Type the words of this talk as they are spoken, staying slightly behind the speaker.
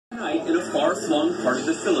in a far-flung part of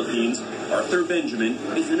the Philippines, Arthur Benjamin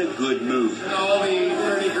is in a good mood. All the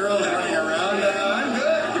pretty girls running around, I'm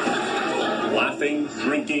good. Laughing,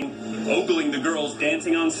 drinking, ogling the girls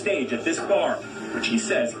dancing on stage at this bar, which he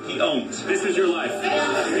says he owns. This is your life.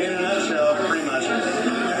 In a nutshell, pretty much.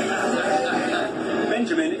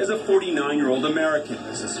 Benjamin is a 49-year-old American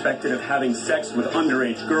suspected of having sex with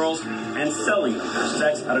underage girls and selling them for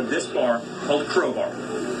sex out of this bar called Crowbar.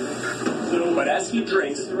 But as he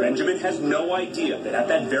drinks, Benjamin has no idea that at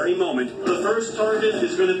that very moment, the first target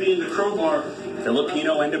is going to be in the Crowbar.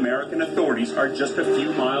 Filipino and American authorities are just a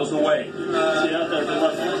few miles away,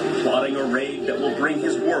 plotting a raid that will bring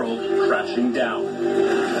his world crashing down.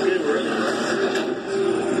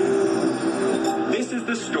 This is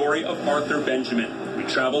the story of Arthur Benjamin. We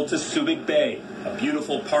traveled to Subic Bay, a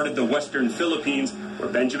beautiful part of the western Philippines where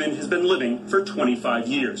Benjamin has been living for 25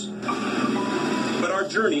 years. But our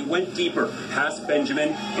journey went deeper, past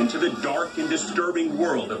Benjamin, into the dark and disturbing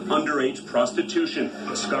world of underage prostitution,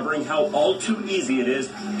 discovering how all too easy it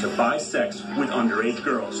is to buy sex with underage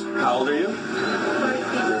girls. How old are you?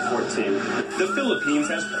 14. The Philippines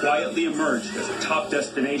has quietly emerged as a top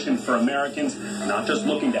destination for Americans, not just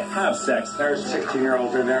looking to have sex, There's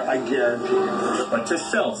 16-year-olds in there, I guarantee you. but to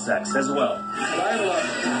sell sex as well. I have about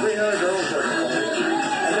 300 girls there,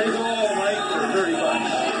 and they go all night for $30.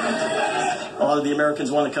 A lot of the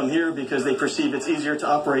Americans want to come here because they perceive it's easier to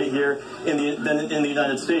operate here than in the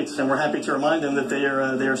United States, and we're happy to remind them that they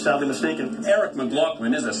are sadly mistaken. Eric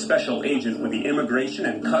McLaughlin is a special agent with the Immigration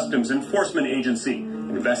and Customs Enforcement Agency,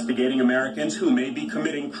 investigating Americans who may be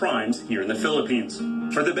committing crimes here in the Philippines.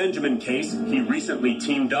 For the Benjamin case, he recently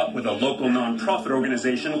teamed up with a local nonprofit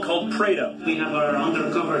organization called PREDA. We have our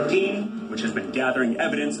undercover team, which has been gathering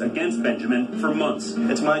evidence against Benjamin for months.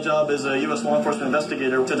 It's my job as a U.S. law enforcement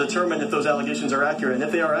investigator to determine if those allegations are accurate, and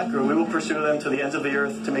if they are accurate, we will pursue them to the ends of the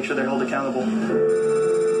earth to make sure they're held accountable.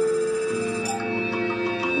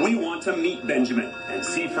 We want to meet Benjamin and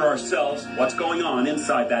see for ourselves what's going on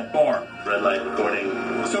inside that bar. Red light recording.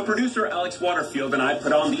 So producer Alex Waterfield and I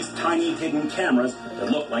put on these tiny hidden cameras that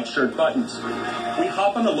look like shirt buttons. We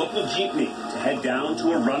hop on a local jeepney to head down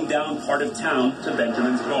to a rundown part of town to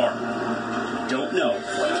Benjamin's bar. We don't know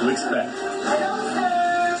what to expect.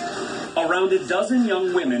 Around a dozen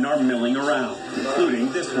young women are milling around,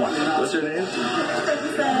 including this one. What's your name?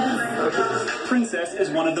 Princess is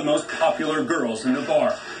one of the most popular girls in the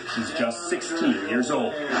bar. She's just 16 years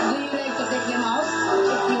old.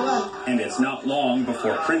 And it's not long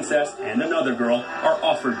before Princess and another girl are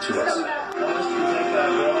offered to us.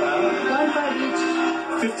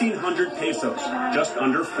 1,500 pesos, just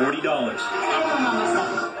under $40.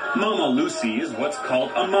 Mama Lucy is what's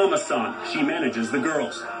called a mama-san. She manages the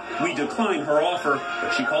girls. We decline her offer,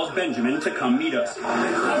 but she calls Benjamin to come meet us.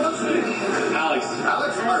 Alex,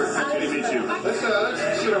 good to meet you. Let's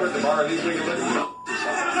sit over at the bar and we can look.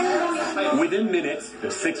 Within minutes, the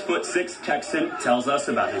 6'6" Texan tells us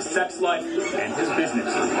about his sex life and his business.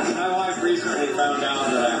 My wife recently found out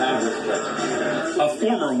that I had this question. A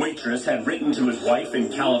former waitress had written to his wife in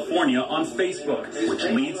California on Facebook, which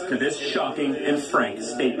leads to this shocking and frank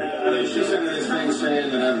statement. She sent me this thing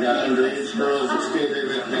saying that I've got underage girls that stay there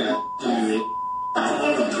with me. I'm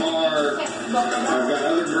on the bar. I've got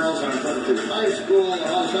other girls I'm putting through high school and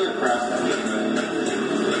all this other crap.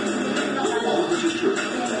 All of this is true.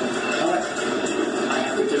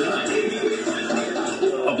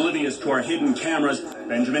 Oblivious to our hidden cameras,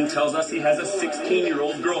 Benjamin tells us he has a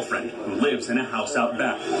 16-year-old girlfriend who lives in a house out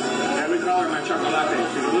back. Yeah, we call her my chocolate.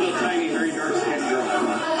 She's a little tiny, very dark-skinned girl.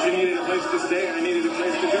 She needed a place to stay, and I needed a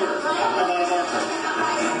place to do her. I bought a bar for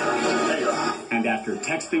her. There you go. And after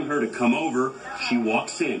texting her to come over, she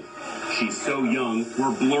walks in. She's so young,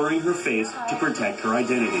 we're blurring her face to protect her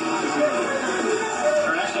identity.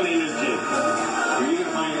 Her actual name is Jake. Are you going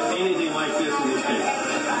to find anything like this in this case?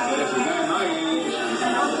 If a guy my age,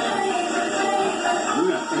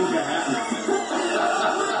 who's going to happen?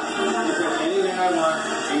 You said anything I want,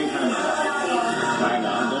 anytime I want. I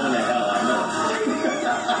know, I'm going to hell, I know.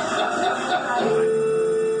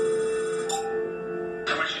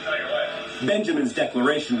 Benjamin's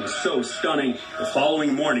declaration was so stunning, the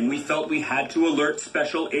following morning we felt we had to alert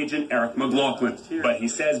Special Agent Eric McLaughlin. But he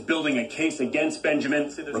says building a case against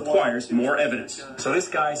Benjamin requires more evidence. So this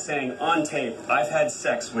guy's saying on tape, I've had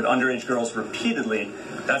sex with underage girls repeatedly.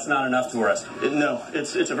 That's not enough to arrest him. No,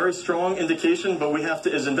 it's a very strong indication, but we have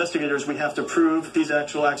to, as investigators, we have to prove these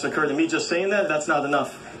actual acts occurred. And me just saying that, that's not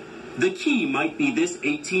enough. The key might be this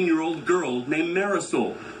 18-year-old girl named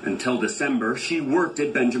Marisol. Until December, she worked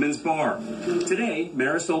at Benjamin's bar. Today,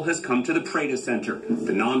 Marisol has come to the Prada Center,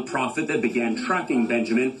 the nonprofit that began tracking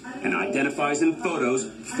Benjamin and identifies in photos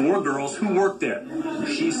 4 girls who work there, who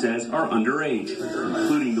she says are underage,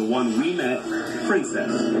 including the one we met,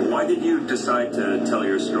 Princess. Why did you decide to tell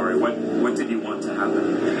your story? What did you want to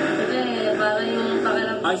happen?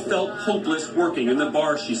 I felt hopeless working in the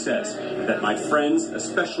bar, she says, that my friends,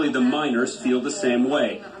 especially the minors, feel the same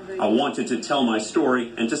way. I wanted to tell my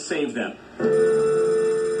story and to save them.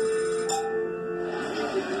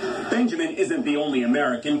 Benjamin isn't the only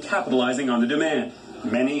American capitalizing on the demand.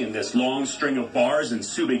 Many in this long string of bars in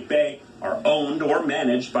Subic Bay are owned or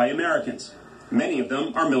managed by Americans. Many of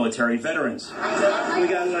them are military veterans. We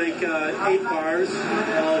got like 8 bars,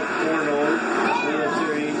 all foreign-owned,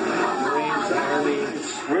 military, Marines, Army.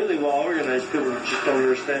 It's really well organized. People just don't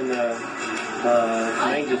understand the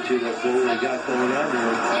magnitude of what we got going on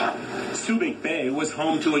here. Subic Bay was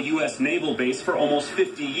home to a U.S. naval base for almost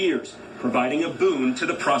 50 years, providing a boon to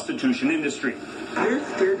the prostitution industry. Here's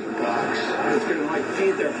 $30 that's going to like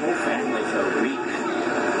feed their whole family for a week.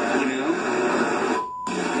 You know?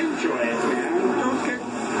 Enjoy it, man.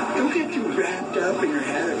 Don't get too wrapped up in your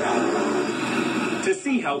head about it. To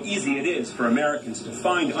see how easy it is for Americans to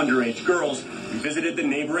find underage girls, we visited the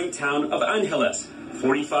neighboring town of Angeles,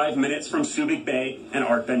 45 minutes from Subic Bay and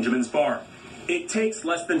Art Benjamin's bar. It takes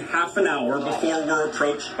less than half an hour before we're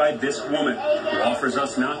approached by this woman, who offers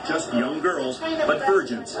us not just young girls, but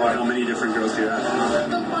virgins. How many different girls do you have?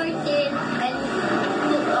 214 and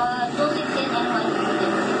 215 and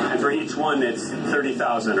 115. And for each one, it's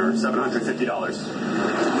 $30,000 or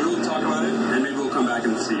 $750. We will talk about it, and maybe we'll come back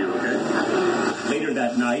and see you, okay? Later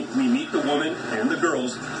that night, we meet the woman and the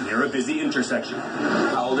girls near a busy intersection.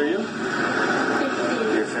 How old are you?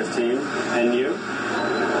 15. You're 15. And you?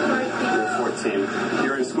 14.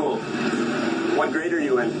 You're in school. What grade are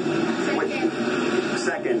you in?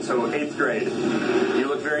 Second, so 8th grade. You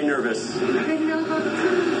look very nervous.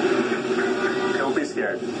 Don't be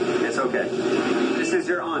scared. It's okay. This is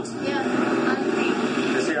your aunt. Yeah, auntie.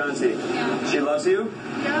 This is your auntie. Yeah. She loves you?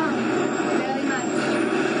 Yeah, very much.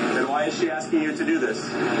 Then why is she asking you to do this?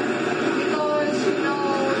 Because, you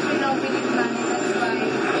know,